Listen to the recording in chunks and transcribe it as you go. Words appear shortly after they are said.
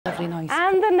Lovely, nice.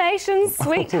 And the nation's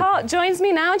sweetheart joins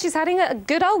me now, and she's having a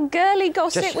good old girly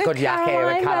gossip Just with good yak here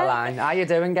with Caroline. Caroline. How you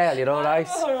doing, Gail? You're all right?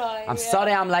 All right. I'm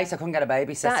sorry I'm late. I couldn't get a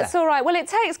babysitter. That's all right. Well, it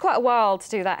takes quite a while to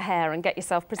do that hair and get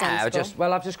yourself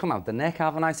presentable. I've just come out the nick,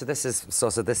 haven't I? So this is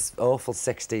sort of this awful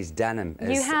 60s denim.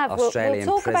 You have. Australian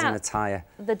we'll talk prison about attire.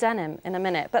 The denim in a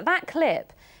minute, but that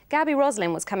clip. Gabby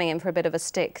Roslin was coming in for a bit of a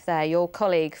stick there, your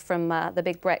colleague from The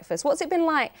Big Breakfast. What's it been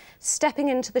like stepping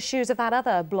into the shoes of that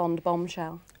other blonde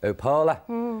bombshell? Oh, Paula.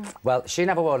 Well, she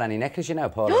never wore any knickers, you know,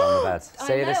 Paula, on the bed.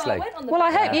 Seriously. Well,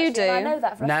 I hope you do. I know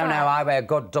that for a fact. No, I wear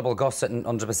good double gusset and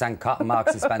 100% cotton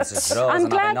Marks and Spencer's drawers. I'm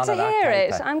glad to hear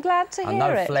it. I'm glad to hear it. And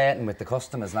no flirting with the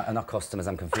customers. Not customers,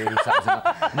 I'm confused.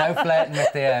 No flirting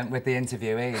with the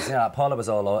interviewees. You know, like Paula was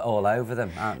all over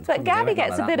them. But Gabby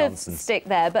gets a bit of stick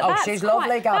there. But she's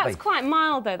lovely, Gabby. That's quite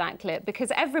mild, though, that clip, because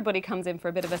everybody comes in for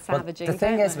a bit of a savaging. The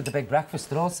thing is, with The Big Breakfast,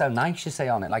 they're all so nice, you see,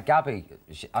 on it. Like Gabby,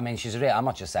 she's real. I'm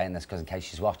not just saying this because in case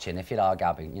she's watching. If you are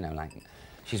Gabby, you know, like,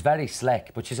 she's very slick,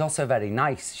 but she's also very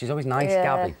nice. She's always nice,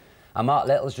 Gabby. And Mark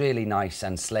Little's really nice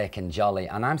and slick and jolly,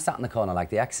 and I'm sat in the corner like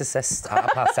The Exorcist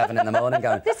at 7:30 in the morning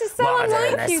going... This is so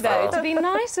unlike you, though, to be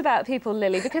nice about people,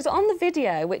 Lily, because on the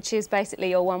video, which is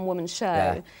basically your one-woman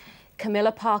show,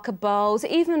 Camilla Parker Bowles,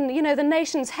 even, you know, the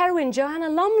nation's heroine, Joanna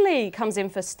Lumley, comes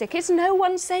in for stick. Is no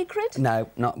one sacred? No,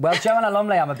 not... Well, Joanna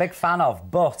Lumley I'm a big fan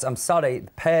of, but I'm sorry,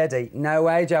 Purdy, no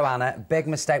way, Joanna. Big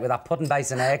mistake with that pudding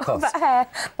basin haircut. That hair,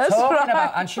 that's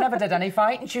right. And she never did any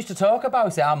fighting. She used to talk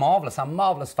about it. I'm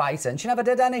marvellous fighter, and she never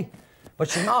did any. But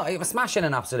she's not... It was smashing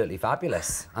and absolutely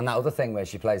fabulous. And that other thing where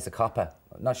she plays the copper.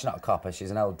 No, she's not a copper.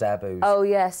 She's an old Deb who's... Oh,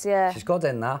 yes, yeah. She's good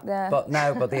in that. Yeah. But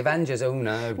the Avengers, oh,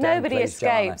 no. Nobody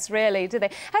escapes, really, do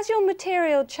they? Has your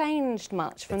material changed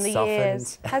much from the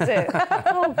years? Has it?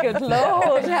 Oh, good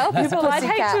Lord, help us all. I'd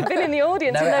hate to have been in the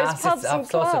audience in those pubs and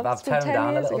clubs I've toned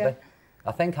down a little bit.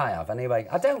 I think I have, anyway.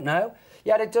 I don't know.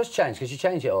 Yeah, it does change, because you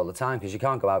change it all the time, because you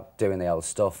can't go out doing the old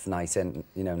stuff, nice in,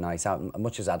 you know, nice out,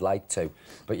 much as I'd like to.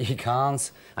 But you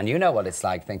can't. And you know what it's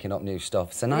like, thinking up new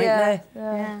stuff. It's a nightmare.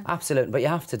 Yeah. Absolutely. But you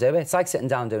have to do it. It's like sitting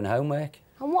down doing homework.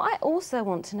 And what I also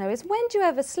want to know is, when do you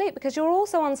ever sleep? Because you're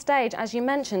also on stage, as you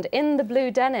mentioned, in the blue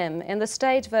denim, in the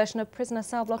stage version of Prisoner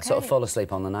Cell Block 8. I sort of fall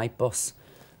asleep on the night bus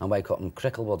and wake up in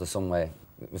Cricklewood or somewhere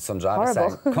with some driver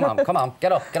saying, come on,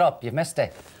 get up, you've missed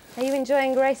it. Are you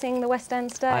enjoying gracing the West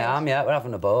End stage? I am, yeah. We're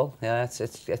having a ball. Yeah,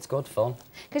 it's good fun.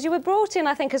 Because you were brought in,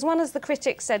 I think, as one of the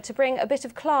critics said, to bring a bit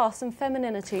of class and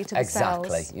femininity to the cells.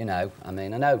 Exactly. You know, I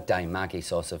mean, I know Dame Maggie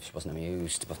sort of, she wasn't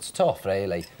amused, but it's tough,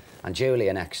 really. And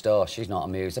Julia next door, she's not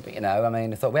amused. But, you know, I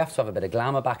mean, I thought we have to have a bit of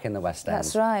glamour back in the West End.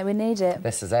 That's right, we need it.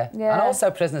 This is it. Yeah. And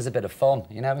also Prisoner's a bit of fun,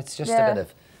 you know, it's just a bit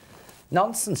of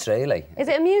nonsense, really. Is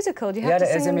it a musical? Do you have to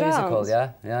sing and dance? Yeah, it is a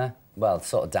musical, yeah. Well,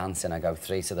 sort of dancing. I go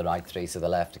 3 to the right, 3 to the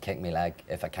left to kick me leg,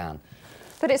 if I can.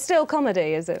 But it's still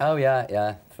comedy, is it? Oh,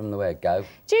 yeah, from the word go.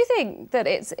 Do you think that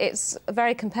it's a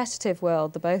very competitive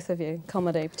world, the both of you,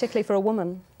 comedy, particularly for a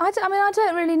woman? I mean, I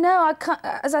don't really know. I can't,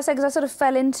 as I said, because I sort of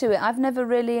fell into it. I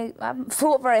haven't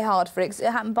fought very hard for it, 'cause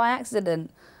it happened by accident.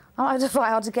 I have to fight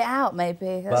hard to get out,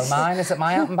 maybe. Well, mine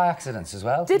happened by accident as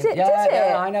well. Did it?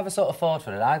 Yeah, I never sort of fought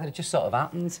for it either. It just sort of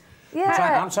happened.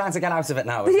 Yeah. I'm trying to get out of it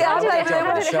now. Yeah, How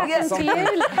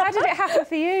did it happen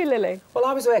for you, Lily? Well,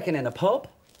 I was working in a pub,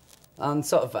 and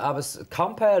sort of I was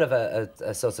compere of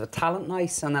a sort of a talent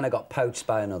night, and then I got poached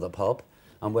by another pub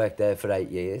and worked there for 8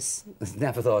 years.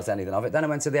 Never thought anything of it. Then I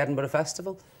went to the Edinburgh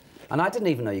Festival. And I didn't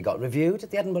even know you got reviewed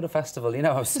at the Edinburgh Festival. You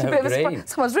know, I was so green.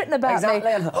 Someone's written about me.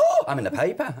 Exactly. And, I'm in the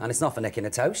paper, and it's not for nicking a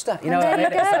toaster. You know what I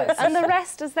mean? And the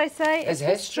rest, as they say, is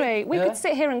history. We Yeah. could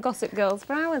sit here and gossip girls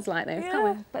for hours like this,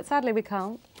 can't we? But sadly, we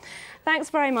can't. Thanks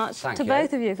very much to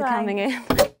both of you for coming in.